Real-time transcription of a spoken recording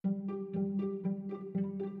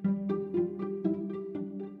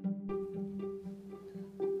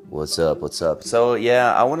What's up? What's up? So,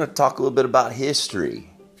 yeah, I want to talk a little bit about history.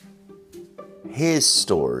 His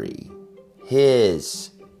story.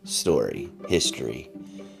 History.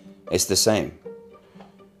 It's the same.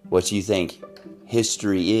 What you think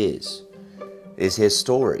history is his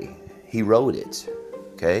story. He wrote it.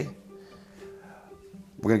 Okay?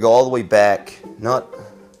 We're going to go all the way back, not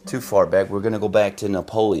too far back. We're going to go back to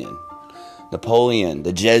Napoleon. Napoleon,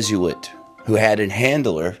 the Jesuit, who had a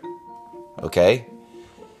handler, okay?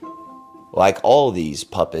 Like all these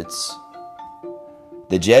puppets,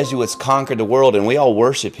 the Jesuits conquered the world, and we all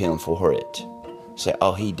worship him for it. Say,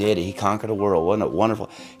 oh, he did it. He conquered the world. Wasn't it wonderful?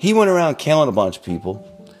 He went around killing a bunch of people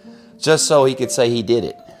just so he could say he did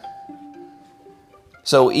it.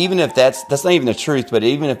 So even if that's not even the truth, but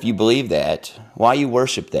even if you believe that, why you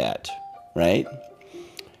worship that, right?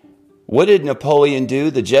 What did Napoleon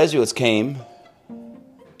do? The Jesuits came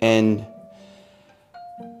and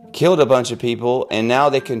killed a bunch of people, and now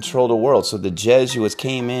they control the world. So the Jesuits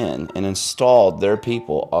came in and installed their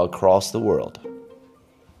people across the world.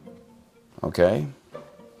 Okay?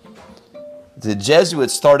 The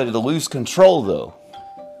Jesuits started to lose control, though.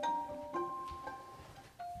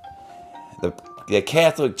 The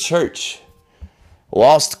Catholic Church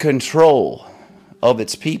lost control of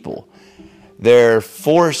its people. Their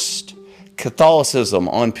forced Catholicism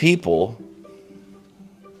on people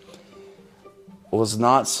was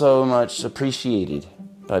not so much appreciated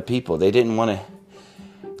by people. They didn't want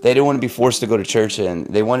to be forced to go to church, and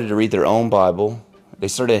they wanted to read their own Bible. They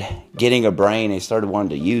started getting a brain. They started wanting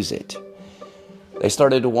to use it. They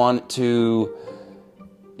started to want to,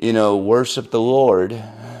 worship the Lord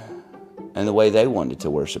and the way they wanted to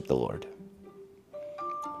worship the Lord.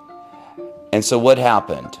 And so what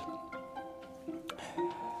happened?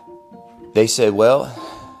 They said, well,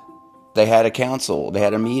 they had a council. They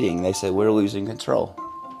had a meeting. They said, we're losing control.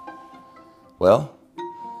 Well,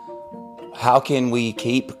 how can we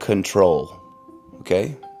keep control?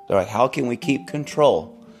 Okay? They're like, how can we keep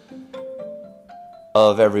control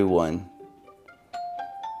of everyone?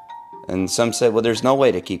 And some said, well, there's no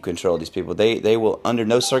way to keep control of these people. They will, under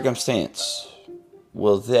no circumstance,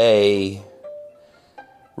 will they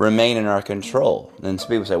remain in our control. And some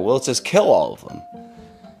people say, well, let's just kill all of them.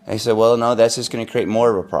 And he said, well, no, that's just going to create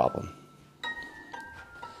more of a problem.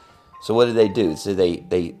 So what did they do? So they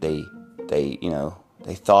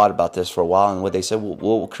thought about this for a while, and what they said,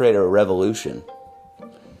 we'll create a revolution.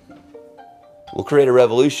 We'll create a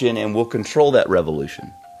revolution, and we'll control that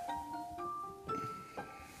revolution.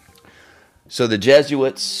 So the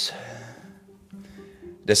Jesuits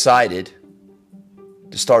decided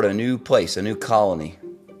to start a new place, a new colony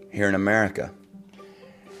here in America.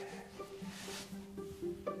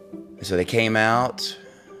 So they came out,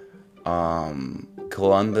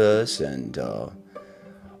 Columbus and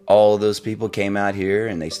all of those people came out here,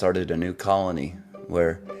 and they started a new colony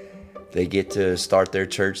where they get to start their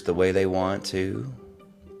church the way they want to.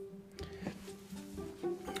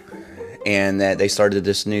 And that they started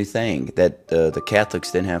this new thing that the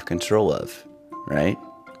Catholics didn't have control of, right?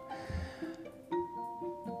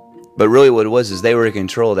 But really what it was is they were in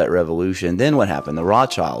control of that revolution. Then what happened? The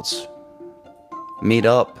Rothschilds meet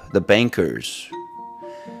up, the bankers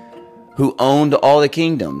who owned all the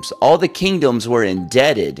kingdoms. All the kingdoms were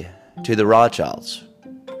indebted to the Rothschilds.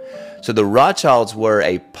 So the Rothschilds were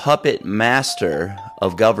a puppet master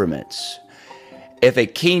of governments. If a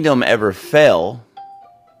kingdom ever fell,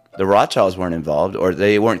 the Rothschilds weren't involved, or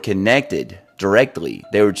they weren't connected directly.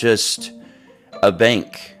 They were just a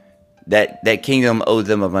bank. That kingdom owed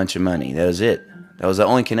them a bunch of money. That was it. That was the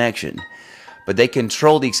only connection. But they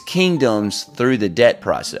control these kingdoms through the debt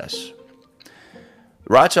process.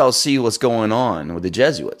 Rothschilds see what's going on with the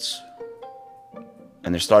Jesuits,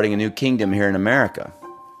 and they're starting a new kingdom here in America.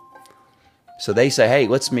 So they say, hey,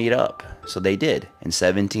 let's meet up. So they did. In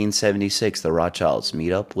 1776, the Rothschilds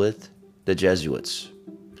meet up with the Jesuits.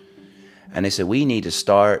 And they said, we need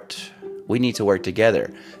to work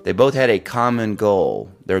together. They both had a common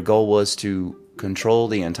goal. Their goal was to control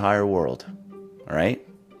the entire world. All right?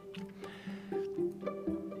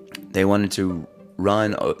 They wanted to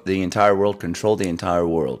run the entire world, control the entire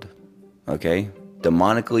world. Okay?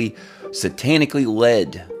 Demonically, satanically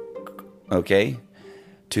led, okay,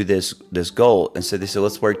 to this goal. And so they said,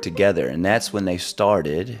 let's work together. And that's when they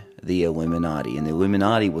started the Illuminati. And the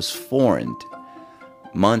Illuminati was formed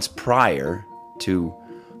months prior to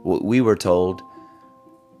what we were told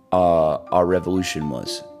our revolution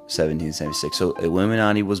was, 1776. So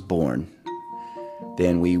Illuminati was born.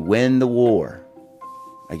 Then we win the war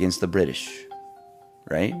against the British,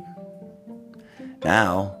 right?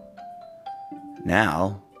 Now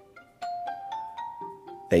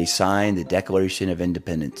They signed the Declaration of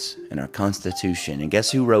Independence and our Constitution. And guess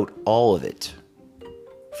who wrote all of it?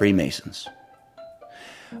 Freemasons.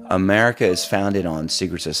 America is founded on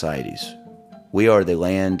secret societies. We are the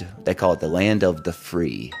land, they call it the land of the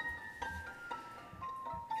free.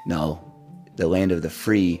 No, the land of the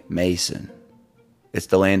Freemason. It's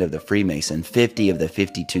the land of the Freemason. 50 of the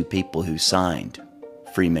 52 people who signed,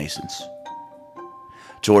 Freemasons.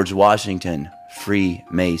 George Washington,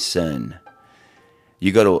 Freemason.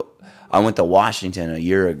 I went to Washington a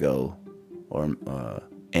year ago,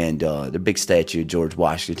 and the big statue of George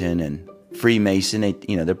Washington and Freemason,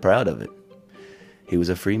 they're proud of it. He was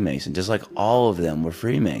a Freemason, just like all of them were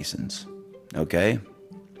Freemasons. Okay?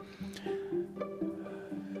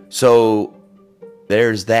 So,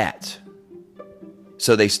 there's that.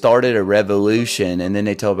 So they started a revolution, and then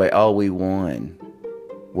they told everybody, oh, we won.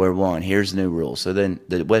 We're won. Here's the new rules. So then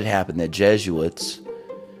what happened? The Jesuits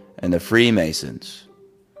and the Freemasons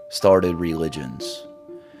started religions.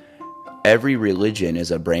 Every religion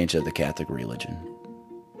is a branch of the Catholic religion.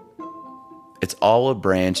 It's all a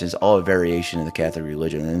branch, it's all a variation of the Catholic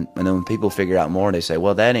religion. And then when people figure out more, they say,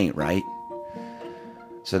 well, that ain't right.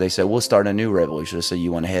 So they say, we'll start a new revolution. So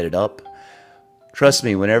you want to head it up? Trust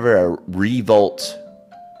me, whenever a revolt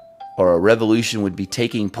or a revolution would be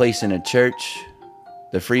taking place in a church,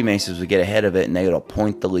 the Freemasons would get ahead of it and they would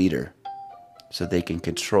appoint the leader so they can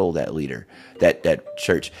control that leader, that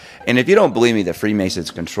church. And if you don't believe me, the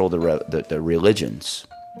Freemasons control the religions.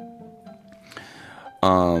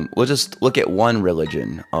 We'll just look at one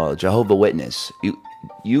religion, Jehovah's Witness.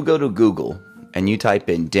 You go to Google and you type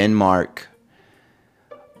in Denmark,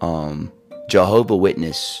 Jehovah's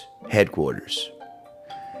Witness headquarters.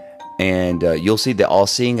 And you'll see the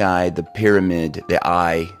all-seeing eye, the pyramid, the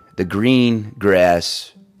eye, the green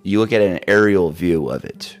grass. You look at an aerial view of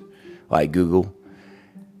it, like Google.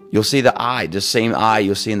 You'll see the eye, the same eye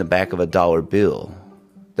you'll see in the back of a dollar bill.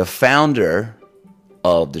 The founder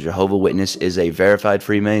of the Jehovah's Witness is a verified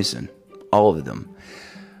Freemason. All of them.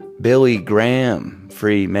 Billy Graham,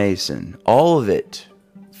 Freemason. All of it,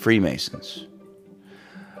 Freemasons.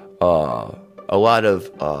 A lot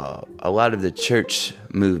of the church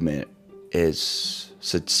movement is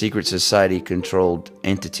secret society controlled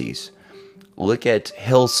entities. Look at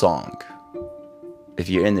Hillsong. If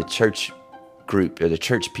you're in the church group or the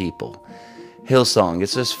church people, Hillsong,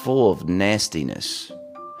 it's just full of nastiness.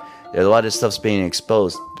 There's a lot of stuff's being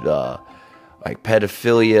exposed, like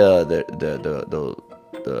pedophilia,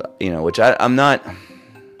 which I'm not.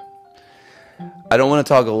 I don't want to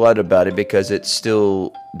talk a lot about it because it's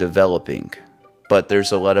still developing, but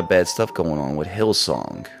there's a lot of bad stuff going on with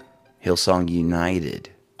Hillsong United.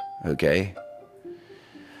 Okay,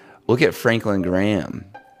 look at Franklin Graham.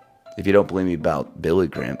 If you don't believe me about Billy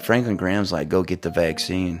Graham, Franklin Graham's like, go get the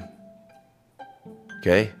vaccine.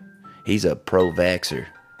 Okay, he's a pro-vaxxer.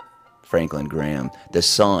 Franklin Graham, the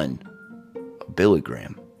son of Billy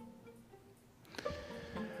Graham.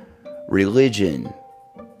 Religion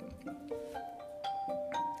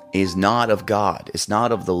is not of God. It's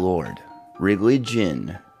not of the Lord.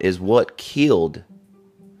 Religion is what killed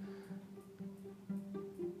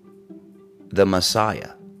the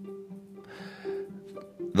Messiah.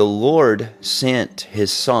 The Lord sent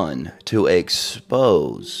his Son to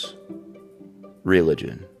expose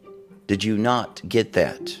religion. Did you not get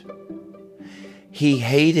that? He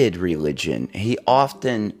hated religion. He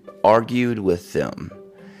often argued with them,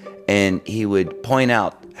 and he would point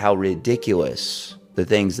out how ridiculous the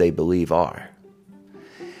things they believe are.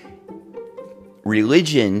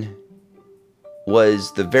 Religion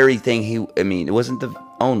was the very thing it wasn't the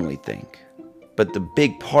only thing, but the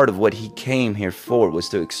big part of what he came here for was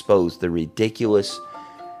to expose the ridiculous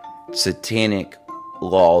satanic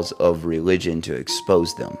laws of religion, to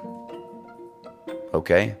expose them.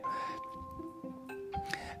 Okay?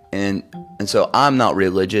 And so I'm not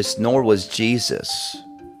religious, nor was Jesus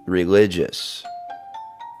religious.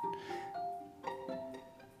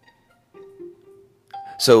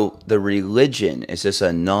 So the religion is just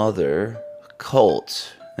another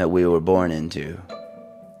cult that we were born into.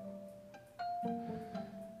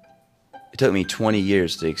 It took me 20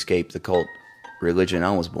 years to escape the cult religion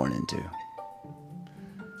I was born into.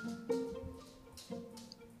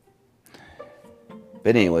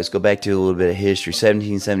 But anyway, let's go back to a little bit of history.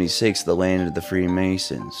 1776, the land of the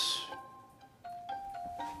Freemasons.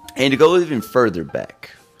 And to go even further back,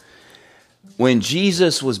 when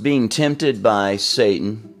Jesus was being tempted by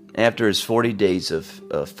Satan after his 40 days of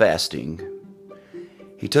fasting,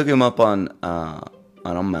 he took him up on a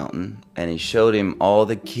mountain and he showed him all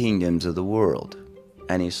the kingdoms of the world.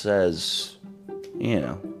 And he says,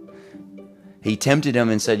 he tempted him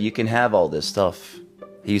and said, you can have all this stuff.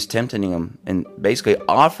 He was tempting him and basically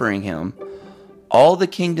offering him all the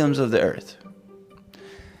kingdoms of the earth.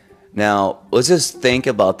 Now, let's just think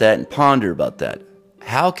about that and ponder about that.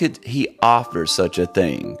 How could he offer such a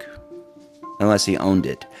thing unless he owned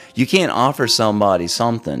it? You can't offer somebody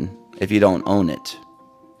something if you don't own it.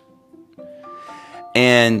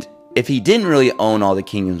 And if he didn't really own all the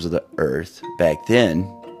kingdoms of the earth back then,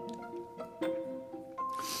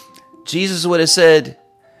 Jesus would have said,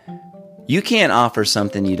 you can't offer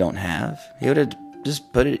something you don't have. He would have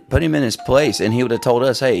just put him in his place, and he would have told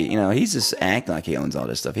us, hey, he's just acting like he owns all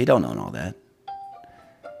this stuff. He don't own all that.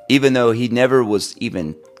 Even though he never was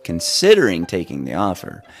even considering taking the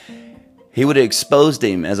offer. He would have exposed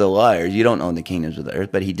him as a liar. You don't own the kingdoms of the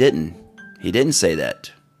earth, but he didn't. He didn't say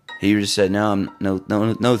that. He just said,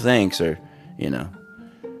 no thanks, or,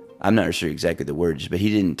 I'm not sure exactly the words, but he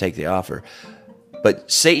didn't take the offer.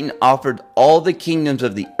 But Satan offered all the kingdoms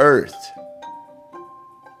of the earth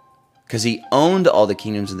because he owned all the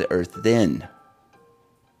kingdoms of the earth then.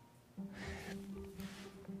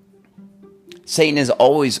 Satan has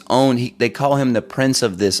always owned, they call him the prince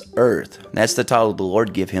of this earth. That's the title the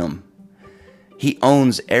Lord give him. He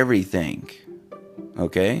owns everything.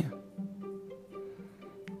 Okay?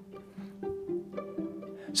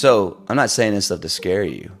 So, I'm not saying this stuff to scare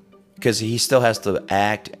you, because he still has to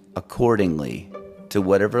act accordingly to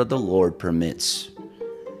whatever the Lord permits.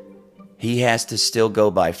 He has to still go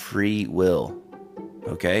by free will.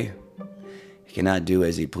 Okay? He cannot do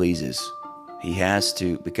as he pleases. He has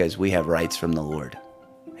to, because we have rights from the Lord.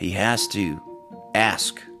 He has to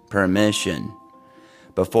ask permission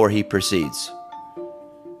before he proceeds.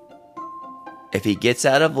 If he gets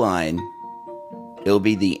out of line, it'll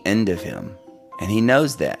be the end of him. And he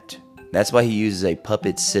knows that. That's why he uses a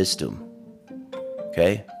puppet system.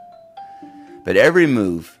 Okay? But every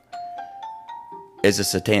move is a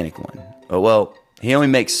satanic one. Well, he only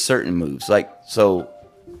makes certain moves.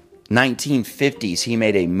 1950s, he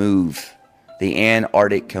made a move. The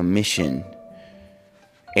Antarctic Commission,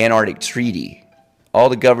 Antarctic Treaty. All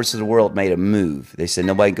the governments of the world made a move. They said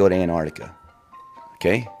nobody go to Antarctica.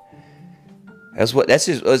 Okay? That's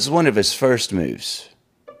one of his first moves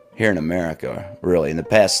here in America, really, in the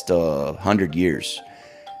past 100 years.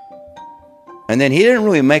 And then he didn't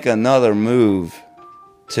really make another move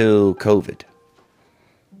till COVID.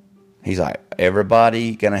 He's like,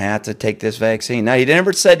 everybody gonna have to take this vaccine. Now, he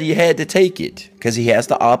never said you had to take it, because he has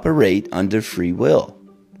to operate under free will.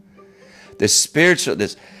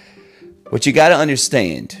 What you got to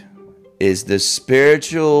understand is the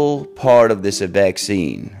spiritual part of this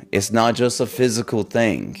vaccine. It's not just a physical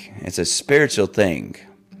thing. It's a spiritual thing.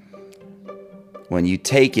 When you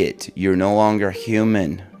take it, you're no longer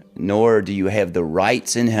human, nor do you have the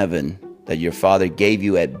rights in heaven that your Father gave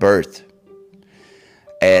you at birth.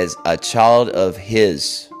 As a child of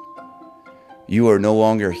His, you are no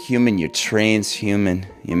longer human. You're transhuman.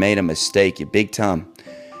 You made a mistake. You're big time.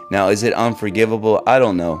 Now, is it unforgivable? I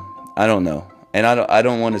don't know. And I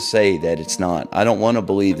don't want to say that it's not. I don't want to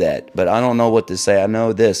believe that. But I don't know what to say. I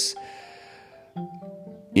know this.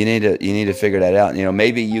 You need to figure that out.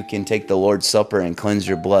 Maybe you can take the Lord's Supper and cleanse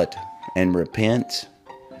your blood and repent.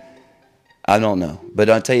 I don't know.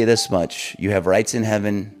 But I'll tell you this much. You have rights in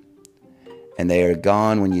heaven, and they are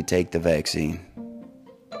gone when you take the vaccine.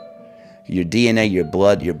 Your DNA, your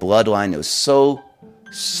blood, your bloodline was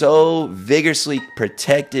so vigorously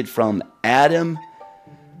protected from Adam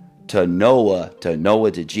to Noah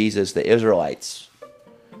to Jesus. The Israelites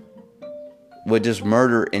would just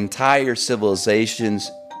murder entire civilizations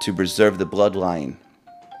to preserve the bloodline.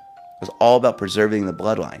 It was all about preserving the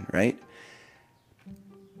bloodline, right?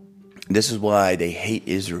 This is why they hate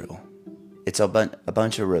Israel. It's a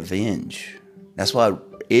bunch of revenge. That's why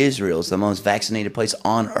Israel is the most vaccinated place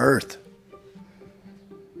on earth.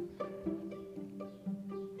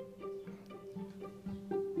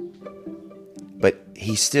 But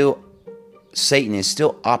Satan is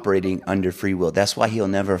still operating under free will. That's why he'll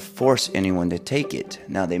never force anyone to take it.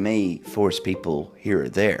 Now, they may force people here or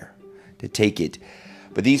there to take it,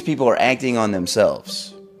 but these people are acting on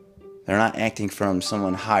themselves. They're not acting from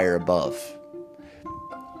someone higher above.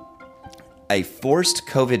 A forced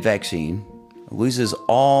COVID vaccine loses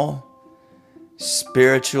all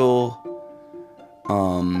spiritual,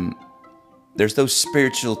 there's no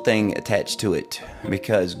spiritual thing attached to it,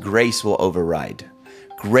 because grace will override.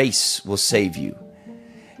 Grace will save you.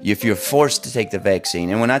 If you're forced to take the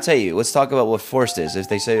vaccine, and when I tell you, let's talk about what forced is. If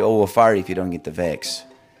they say, oh, we'll fire you if you don't get the vax,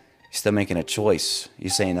 you're still making a choice.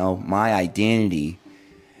 You're saying, oh, my identity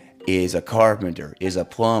is a carpenter, is a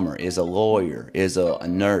plumber, is a lawyer, is a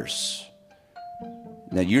nurse.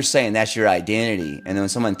 Now, you're saying that's your identity. And then when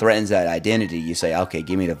someone threatens that identity, you say, okay,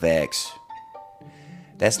 give me the vax.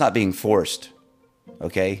 That's not being forced.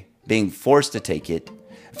 Okay? Being forced to take it.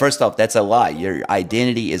 First off, that's a lie. Your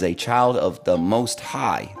identity is a child of the Most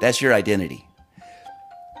High. That's your identity.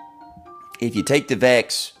 If you take the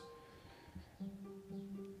vax,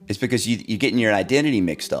 it's because you're getting your identity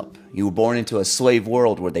mixed up. You were born into a slave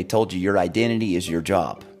world where they told you your identity is your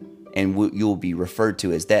job. And you will be referred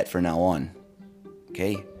to as that from now on.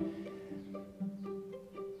 Okay?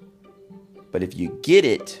 But if you get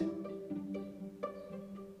it,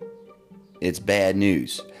 it's bad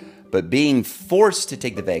news. But being forced to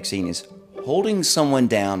take the vaccine is holding someone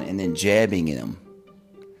down and then jabbing them.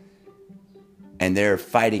 And they're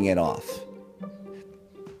fighting it off.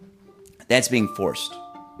 That's being forced.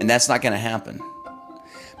 And that's not going to happen.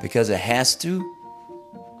 Because it has to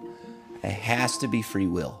be free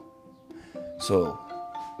will. So,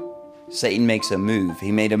 Satan makes a move.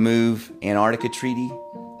 He made a move, Antarctica Treaty.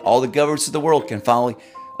 All the governments of the world can follow.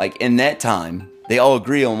 Like in that time, they all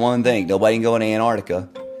agree on one thing. Nobody can go into Antarctica.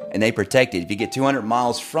 And they protect it. If you get 200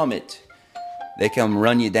 miles from it, they come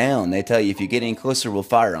run you down. They tell you, if you get any closer, we'll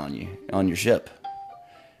fire on you, on your ship.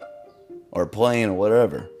 Or plane or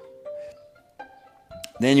whatever.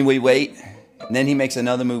 Then we wait. And then he makes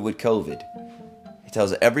another move with COVID. He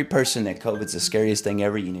tells every person that COVID's the scariest thing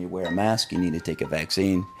ever. You need to wear a mask. You need to take a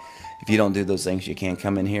vaccine. If you don't do those things, you can't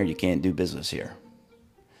come in here. You can't do business here.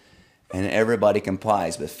 And everybody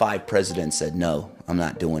complies. But 5 presidents said, no, I'm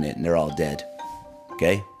not doing it. And they're all dead.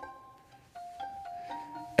 Okay?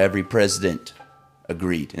 Every president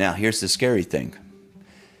agreed. Now, here's the scary thing.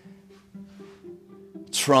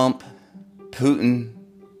 Trump, Putin,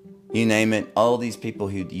 you name it, all these people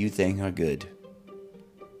who you think are good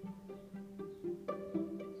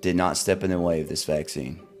did not step in the way of this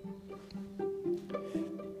vaccine.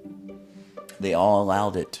 They all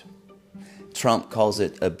allowed it. Trump calls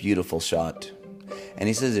it a beautiful shot. And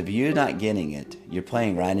he says if you're not getting it, you're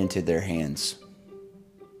playing right into their hands.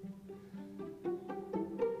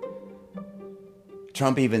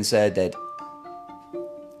 Trump even said that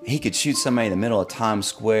he could shoot somebody in the middle of Times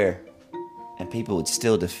Square and people would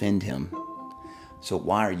still defend him. So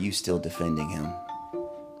why are you still defending him?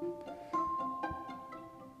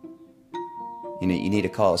 You need to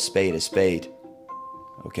call a spade,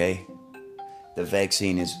 okay? The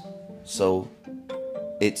vaccine is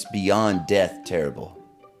it's beyond death terrible.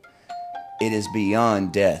 It is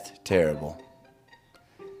beyond death terrible.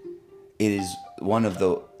 It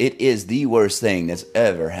is the worst thing that's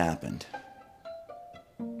ever happened.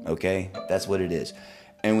 Okay? That's what it is.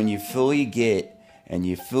 And when you fully get and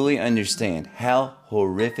you fully understand how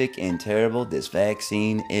horrific and terrible this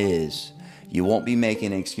vaccine is, you won't be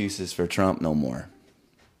making excuses for Trump no more.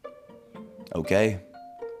 Okay?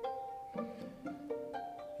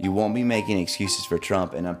 You won't be making excuses for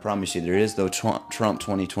Trump, and I promise you there is no Trump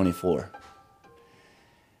 2024.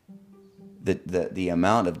 The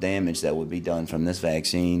amount of damage that would be done from this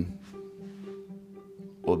vaccine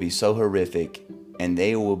will be so horrific, and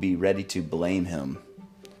they will be ready to blame him.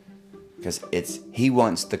 Because he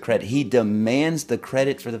wants the credit. He demands the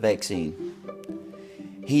credit for the vaccine.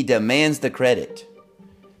 He demands the credit.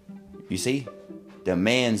 You see?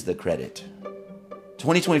 Demands the credit.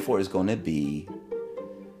 2024 is going to be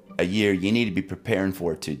a year you need to be preparing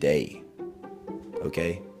for today.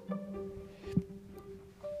 Okay?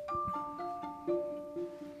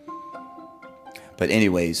 But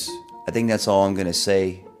anyways, I think that's all I'm going to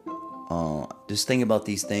say. Just think about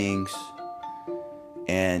these things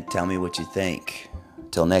and tell me what you think.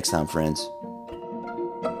 Till next time, friends.